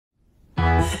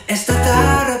It's the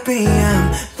thought of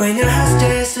PM when your heart's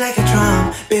just like a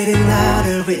drum, beating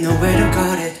louder with nowhere to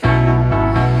cut it.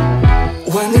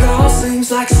 When it all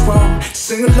seems like it's wrong,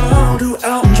 sing along to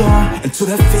Elton John and to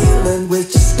that feeling we're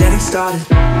just getting started.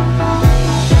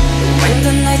 When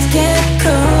the nights get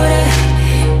colder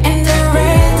and the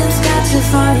rhythm's got you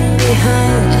falling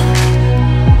behind,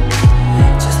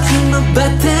 just dream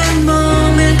about that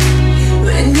moment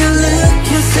when you look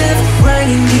yourself right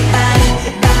in the eye.